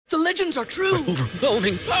The legends are true.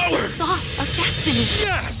 Overwhelming power! Sauce of destiny.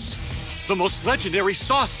 Yes! The most legendary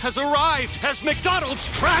sauce has arrived as McDonald's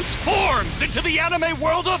transforms into the anime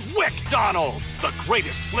world of WickDonald's. The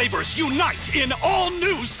greatest flavors unite in all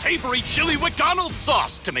new savory chili McDonald's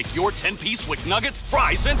sauce to make your 10-piece Wick Nuggets,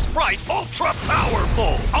 fries, and Sprite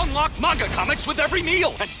ultra-powerful. Unlock manga comics with every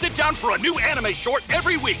meal and sit down for a new anime short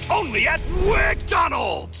every week only at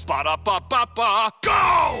WickDonald's. Ba-da-ba-ba-ba,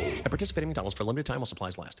 go! At participating McDonald's for a limited time while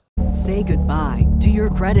supplies last. Say goodbye to your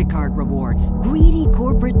credit card rewards. Greedy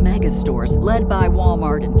corporate mega stores, led by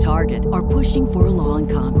Walmart and Target, are pushing for a law in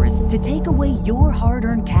Congress to take away your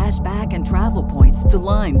hard-earned cash back and travel points to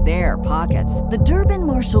line their pockets. The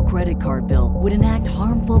Durbin-Marshall credit card bill would enact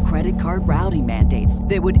harmful credit card routing mandates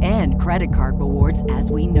that would end credit card rewards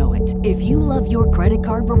as we know it. If you love your credit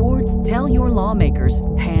card rewards, tell your lawmakers,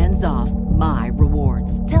 hands off my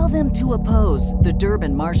rewards. Tell them to oppose the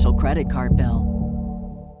Durbin-Marshall credit card bill.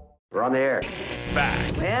 We're on the air.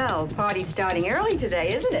 Back Well, party's starting early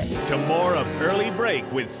today, isn't it? to more of Early Break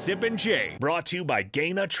with Sip and Jay, brought to you by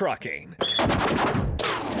Gaina Trucking.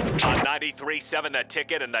 On 93.7 The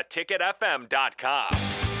Ticket and theticketfm.com.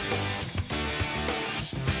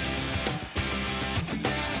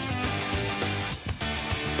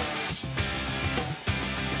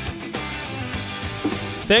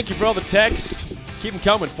 Thank you for all the texts. Keep them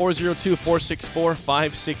coming.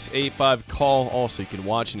 402-464-5685. Call. Also, you can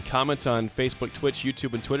watch and comment on Facebook, Twitch,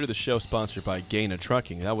 YouTube, and Twitter. The show sponsored by Gaina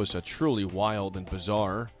Trucking. That was a truly wild and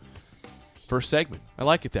bizarre first segment. I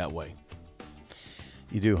like it that way.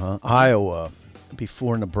 You do, huh? Iowa,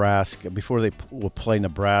 before Nebraska, before they will play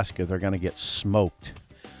Nebraska, they're going to get smoked.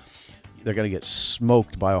 They're going to get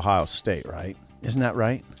smoked by Ohio State, right? Isn't that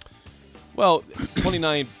right? Well,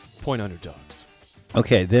 29-point underdogs.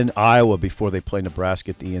 Okay, then Iowa, before they play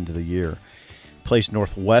Nebraska at the end of the year, plays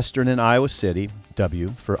Northwestern in Iowa City,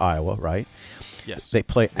 W for Iowa, right? Yes. They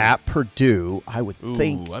play at Purdue, I would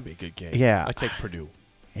think. Ooh, that'd be a good game. Yeah. I take Purdue.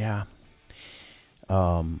 Yeah.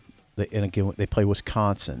 And again, they play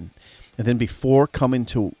Wisconsin. And then before coming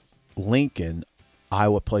to Lincoln,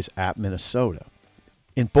 Iowa plays at Minnesota.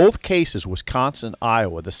 In both cases, Wisconsin,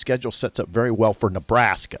 Iowa, the schedule sets up very well for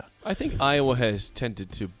Nebraska. I think Iowa has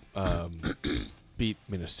tended to beat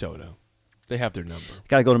Minnesota. They have their number.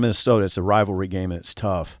 Got to go to Minnesota. It's a rivalry game, and it's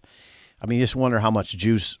tough. I mean, you just wonder how much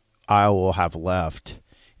juice Iowa will have left,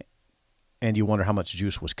 and you wonder how much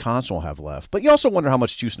juice Wisconsin will have left. But you also wonder how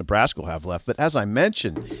much juice Nebraska will have left. But as I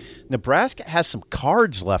mentioned, Nebraska has some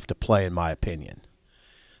cards left to play, in my opinion.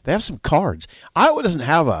 They have some cards. Iowa doesn't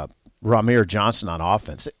have a Ramir Johnson on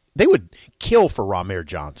offense. They would kill for Ramir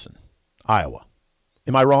Johnson, Iowa.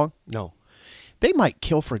 Am I wrong? No. They might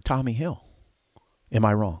kill for Tommy Hill. Am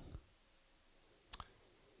I wrong?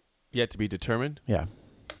 Yet to be determined. Yeah.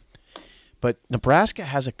 But Nebraska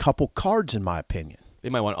has a couple cards, in my opinion. They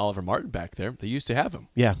might want Oliver Martin back there. They used to have him.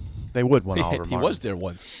 Yeah, they would want Oliver Martin. He was there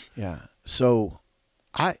once. Yeah. So,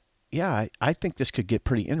 I think this could get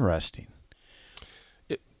pretty interesting.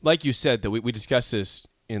 Like you said, that we discussed this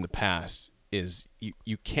in the past, is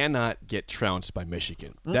you cannot get trounced by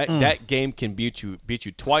Michigan. That game can beat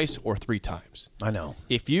you twice or three times. I know.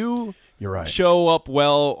 If you're right. Show up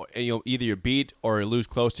well, and either you beat or you lose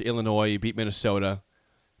close to Illinois, you beat Minnesota,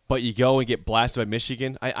 but you go and get blasted by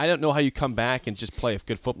Michigan. I don't know how you come back and just play a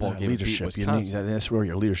good football game leadership. and beat Wisconsin. That's where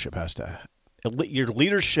your leadership has to. Your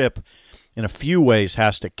leadership, in a few ways,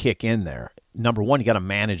 has to kick in there. Number one, you got to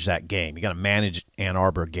manage that game. You got to manage Ann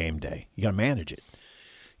Arbor game day. You got to manage it.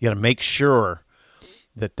 You got to make sure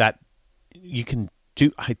that you can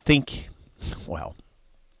do. I think, well,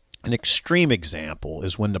 an extreme example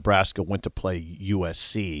is when Nebraska went to play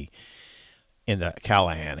USC in the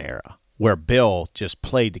Callahan era, where Bill just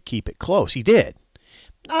played to keep it close. He did.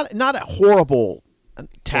 Not a horrible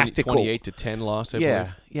tactical 28-10 loss, I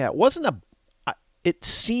believe. Yeah. It wasn't it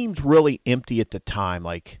seemed really empty at the time.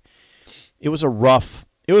 Like it was a rough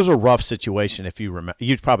situation. If you remember,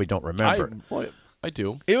 you probably don't remember. I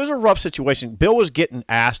do. It was a rough situation. Bill was getting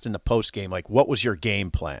asked in the post game, like, "What was your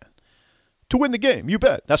game plan?" To win the game, you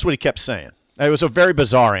bet. That's what he kept saying. It was a very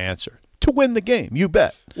bizarre answer. To win the game, you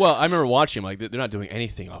bet. Well, I remember watching them. Like, they're not doing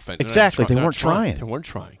anything offensive. Exactly. They weren't trying. They weren't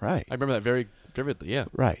trying. Right. I remember that very vividly, yeah.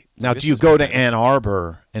 Right. Now, do you go to Ann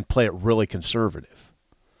Arbor and play it really conservative?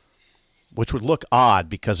 Which would look odd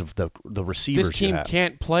because of the receivers. This team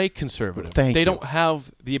can't play conservative. They don't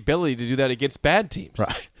have the ability to do that against bad teams.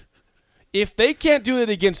 Right. If they can't do it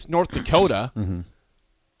against North Dakota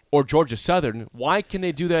or Georgia Southern, why can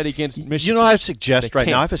they do that against Michigan? You know, I suggest right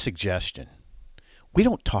now, I have a suggestion. We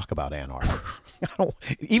don't talk about Ann Arbor.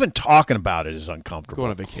 Even talking about it is uncomfortable.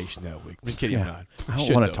 Going on vacation that week. I'm just kidding. Yeah. I'm not. I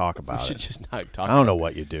don't want to talk about We it. should just not talk. I don't know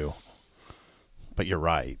what you do, but you're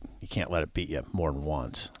right. You can't let it beat you more than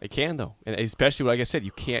once. It can though, and especially like I said,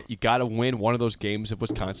 you can't. You got to win one of those games of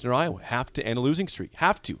Wisconsin or Iowa. Have to end a losing streak.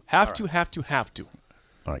 Have to. Have to.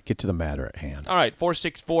 All right, get to the matter at hand. All right,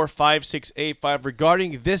 464-5685.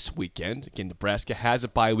 Regarding this weekend, again, Nebraska has a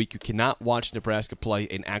bye week. You cannot watch Nebraska play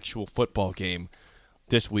an actual football game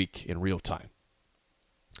this week in real time.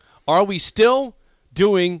 Are we still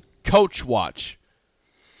doing Coach Watch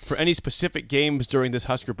for any specific games during this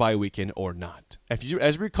Husker bye weekend or not? As you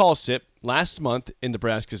recall, Sip, last month in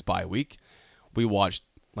Nebraska's bye week, we watched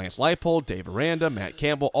Lance Leipold, Dave Aranda, Matt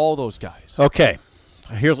Campbell, all those guys. Okay,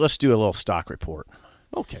 here, let's do a little stock report.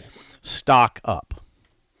 Okay. Stock up.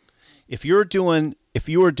 If you were doing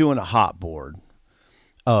a hot board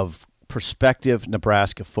of prospective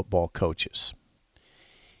Nebraska football coaches,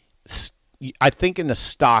 I think in the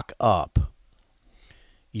stock up,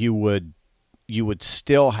 you would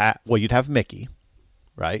still have, well, you'd have Mickey,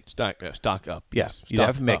 right? Stock up. Yes, you'd Stock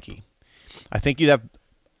have Mickey. up. I think you'd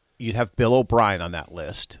have Bill O'Brien on that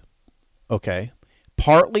list. Okay,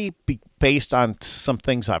 partly based on some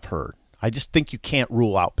things I've heard. I just think you can't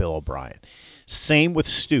rule out Bill O'Brien. Same with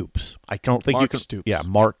Stoops. I don't think Mark you can. Stoops. Yeah,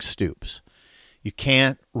 Mark Stoops. You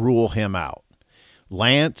can't rule him out.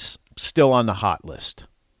 Lance still on the hot list.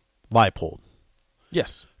 Leipold.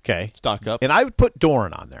 Yes. Okay. Stock up. And I would put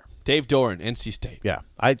Doran on there. Dave Doran, NC State. Yeah.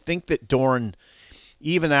 I think that Doran,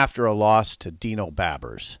 even after a loss to Dino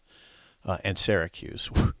Babbers and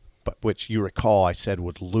Syracuse, but which you recall I said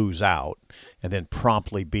would lose out and then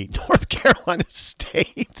promptly beat North Carolina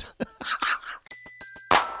State.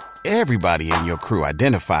 Everybody in your crew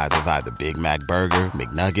identifies as either Big Mac Burger,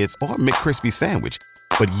 McNuggets, or McCrispy Sandwich.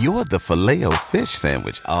 But you're the Filet-O-Fish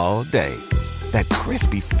Sandwich all day. That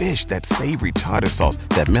crispy fish, that savory tartar sauce,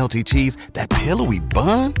 that melty cheese, that pillowy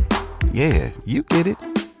bun. Yeah, you get it.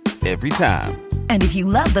 Every time. And if you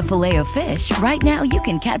love the Filet-O-Fish, right now you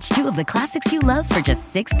can catch two of the classics you love for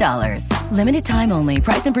just $6. Limited time only.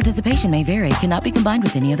 Price and participation may vary. Cannot be combined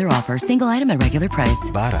with any other offer. Single item at regular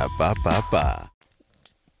price. Ba-da-ba-ba-ba.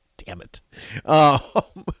 Damn it.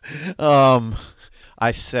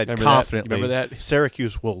 I said Remember confidently. That? Remember that?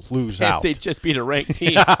 Syracuse will lose out. They just beat a ranked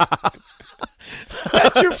team.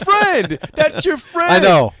 That's your friend. That's your friend. I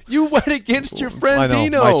know. You went against your friend I know.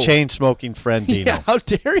 Dino. My chain-smoking friend Dino. Yeah, how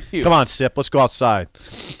dare you? Come on, Sip. Let's go outside.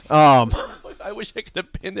 I wish I could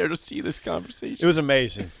have been there to see this conversation. It was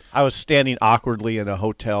amazing. I was standing awkwardly in a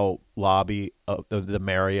hotel lobby of the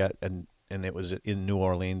Marriott, and it was in New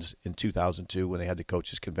Orleans in 2002 when they had the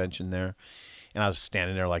coaches convention there. And I was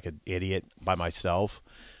standing there like an idiot by myself.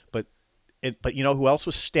 But you know who else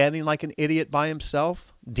was standing like an idiot by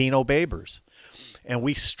himself? Dino Babers. And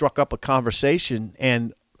we struck up a conversation,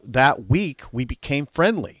 and that week we became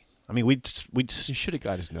friendly. I mean, You should have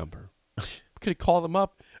got his number. Could have called him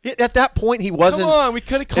up. At that point, he wasn't. Come on, we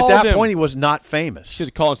could have called him. At that point, he was not famous. Should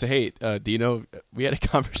have called and said, "Hey, Dino, we had a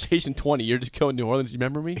conversation 20 years ago in New Orleans. You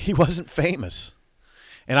remember me?" He wasn't famous.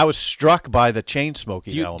 And I was struck by the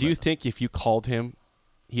chain-smoking element. Do you think if you called him,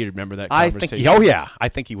 he'd remember that conversation? I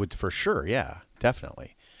think he would for sure. Yeah,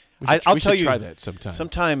 definitely. We should try that sometime.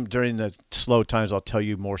 Sometime during the slow times, I'll tell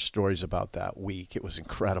you more stories about that week. It was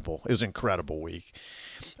incredible. It was an incredible week.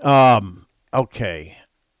 Okay.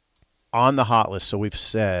 On the hot list, so we've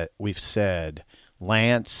said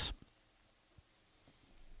Lance,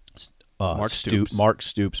 Mark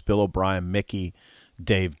Stoops, Bill O'Brien, Mickey,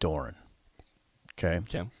 Dave Doran. Okay.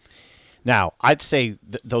 Now, I'd say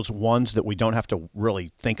those ones that we don't have to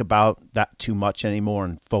really think about that too much anymore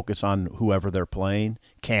and focus on whoever they're playing.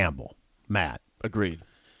 Campbell, Matt. Agreed.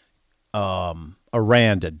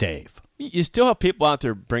 Aranda, Dave. You still have people out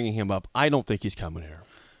there bringing him up. I don't think he's coming here.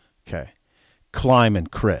 Okay. Kleiman,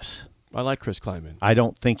 Chris. I like Chris Kleiman. I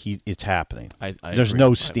don't think it's happening. There's agree.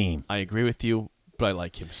 no steam. I agree with you, but I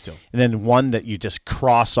like him still. And then one that you just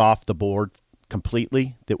cross off the board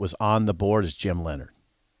completely that was on the board is Jim Leonard.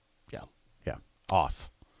 Yeah, off.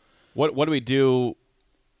 What do we do?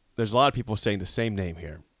 There's a lot of people saying the same name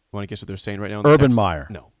here. You want to guess what they're saying right now? Urban Meyer.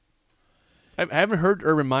 No. I haven't heard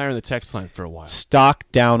Urban Meyer in the text line for a while. Stock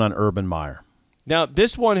down on Urban Meyer. Now,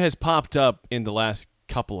 this one has popped up in the last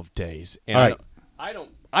couple of days, and all right.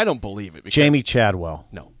 I don't believe it. Jamie Chadwell.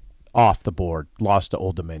 No. Off the board. Lost to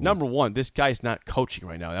Old Dominion. Number one, this guy's not coaching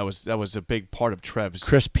right now. That was a big part of Trev's.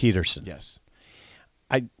 Chris Peterson. Yes.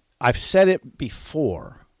 I've said it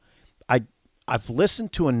before. I've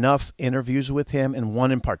listened to enough interviews with him, and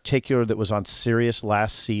one in particular that was on Sirius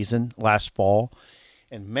last fall,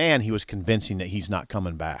 and man, he was convincing that he's not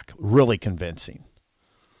coming back. Really convincing.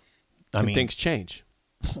 Can things change?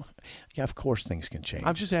 Yeah, of course things can change.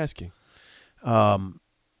 I'm just asking.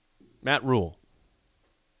 Matt Rule.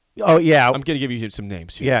 Oh, yeah. I'm going to give you some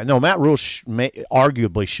names here. Yeah, no, Matt Rule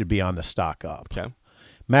arguably should be on the stock up. Okay.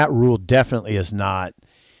 Matt Rule definitely is not.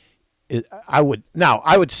 I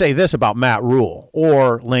would say this about Matt Rule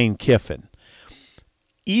or Lane Kiffin.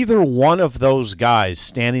 Either one of those guys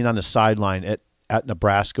standing on the sideline at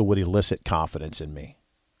Nebraska would elicit confidence in me.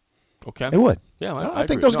 Okay. It would. Yeah, I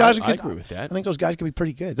think those guys. I agree with that. I think those guys could be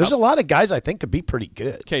pretty good. There's a lot of guys I think could be pretty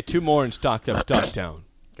good. Okay, two more in stock up, stock down.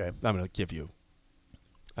 Okay. I'm going to give you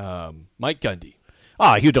Mike Gundy.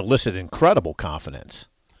 He'd elicit incredible confidence.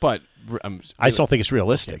 But I still think it's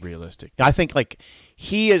realistic. Okay, realistic. I think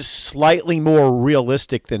he is slightly more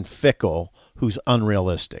realistic than Fickell, who's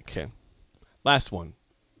unrealistic. Okay. Last one.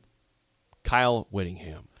 Kyle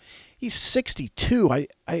Whittingham. He's 62.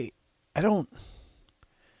 It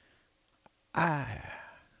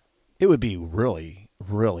would be really,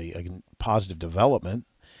 really a positive development,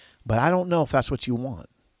 but I don't know if that's what you want.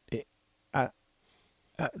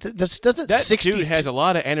 That dude has a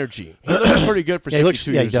lot of energy. He looks pretty good for 62 years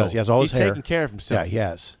old. Yeah, he does. He has all his hair. He's taking care of himself. Yeah, he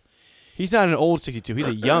has. He's not an old 62. He's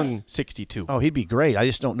a young 62. Oh, he'd be great. I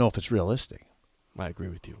just don't know if it's realistic. I agree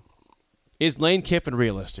with you. Is Lane Kiffin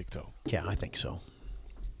realistic, though? Yeah, I think so.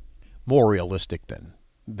 More realistic than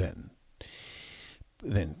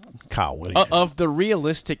Kyle Whittingham. Of the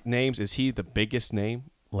realistic names, is he the biggest name?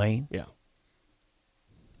 Lane? Yeah.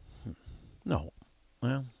 No.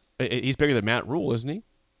 Well, he's bigger than Matt Rule, isn't he?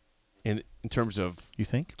 In terms of you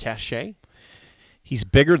think cachet? He's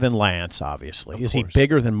bigger than Lance, obviously. Is he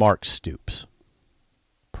bigger than Mark Stoops?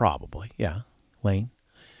 Probably, yeah. Lane.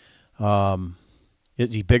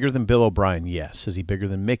 Is he bigger than Bill O'Brien? Yes. Is he bigger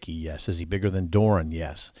than Mickey? Yes. Is he bigger than Doran?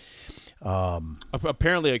 Yes.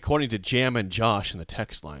 Apparently, according to Jam and Josh in the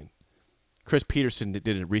text line, Chris Peterson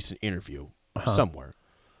did a recent interview somewhere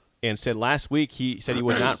and said last week he said he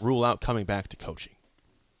would not rule out coming back to coaching.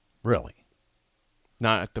 Really?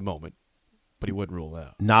 Not at the moment, but he would rule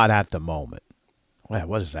out. Not at the moment. Well,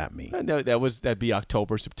 what does that mean? That'd be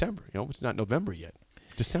October, September. It's not November yet.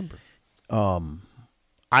 December.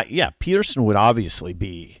 Peterson would obviously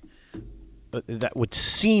be. That would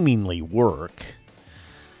seemingly work.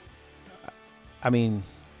 I mean,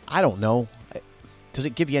 I don't know. Does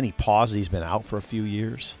it give you any pause that he's been out for a few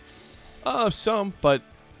years? Some, but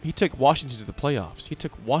he took Washington to the playoffs. He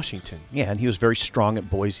took Washington. Yeah, and he was very strong at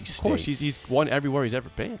Boise State. Of course, he's won everywhere he's ever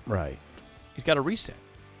been. Right. He's got a reset.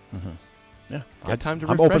 Mm-hmm. Yeah, got time to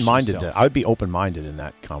I'm refresh open-minded. himself. I would be open-minded in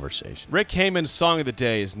that conversation. Rick Heyman's Song of the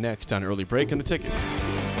Day is next on Early Break in the Ticket.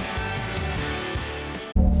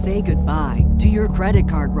 Say goodbye to your credit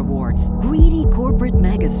card rewards. Greedy corporate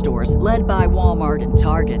mega stores, led by Walmart and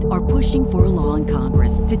Target, are pushing for a law in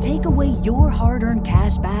Congress to take away your hard-earned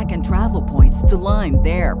cash back and travel points to line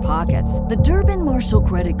their pockets. The Durbin-Marshall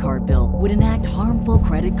credit card bill would enact harmful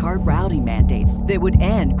credit card routing mandates that would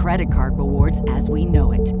end credit card rewards as we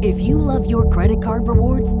know it. If you love your credit card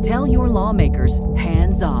rewards, tell your lawmakers,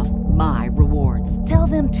 hands off my rewards. Tell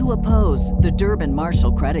them to oppose the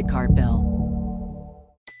Durbin-Marshall credit card bill.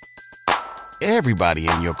 Everybody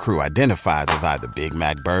in your crew identifies as either Big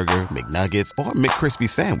Mac Burger, McNuggets, or McCrispy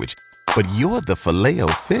Sandwich. But you're the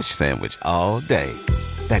Filet-O-Fish Sandwich all day.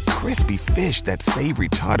 That crispy fish, that savory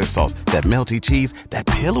tartar sauce, that melty cheese, that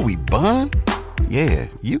pillowy bun. Yeah,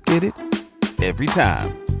 you get it. Every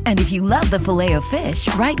time. And if you love the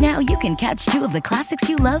Filet-O-Fish, right now you can catch two of the classics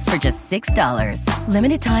you love for just $6.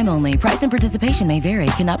 Limited time only. Price and participation may vary.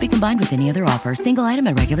 Cannot be combined with any other offer. Single item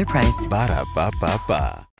at regular price. Ba-da-ba-ba-ba.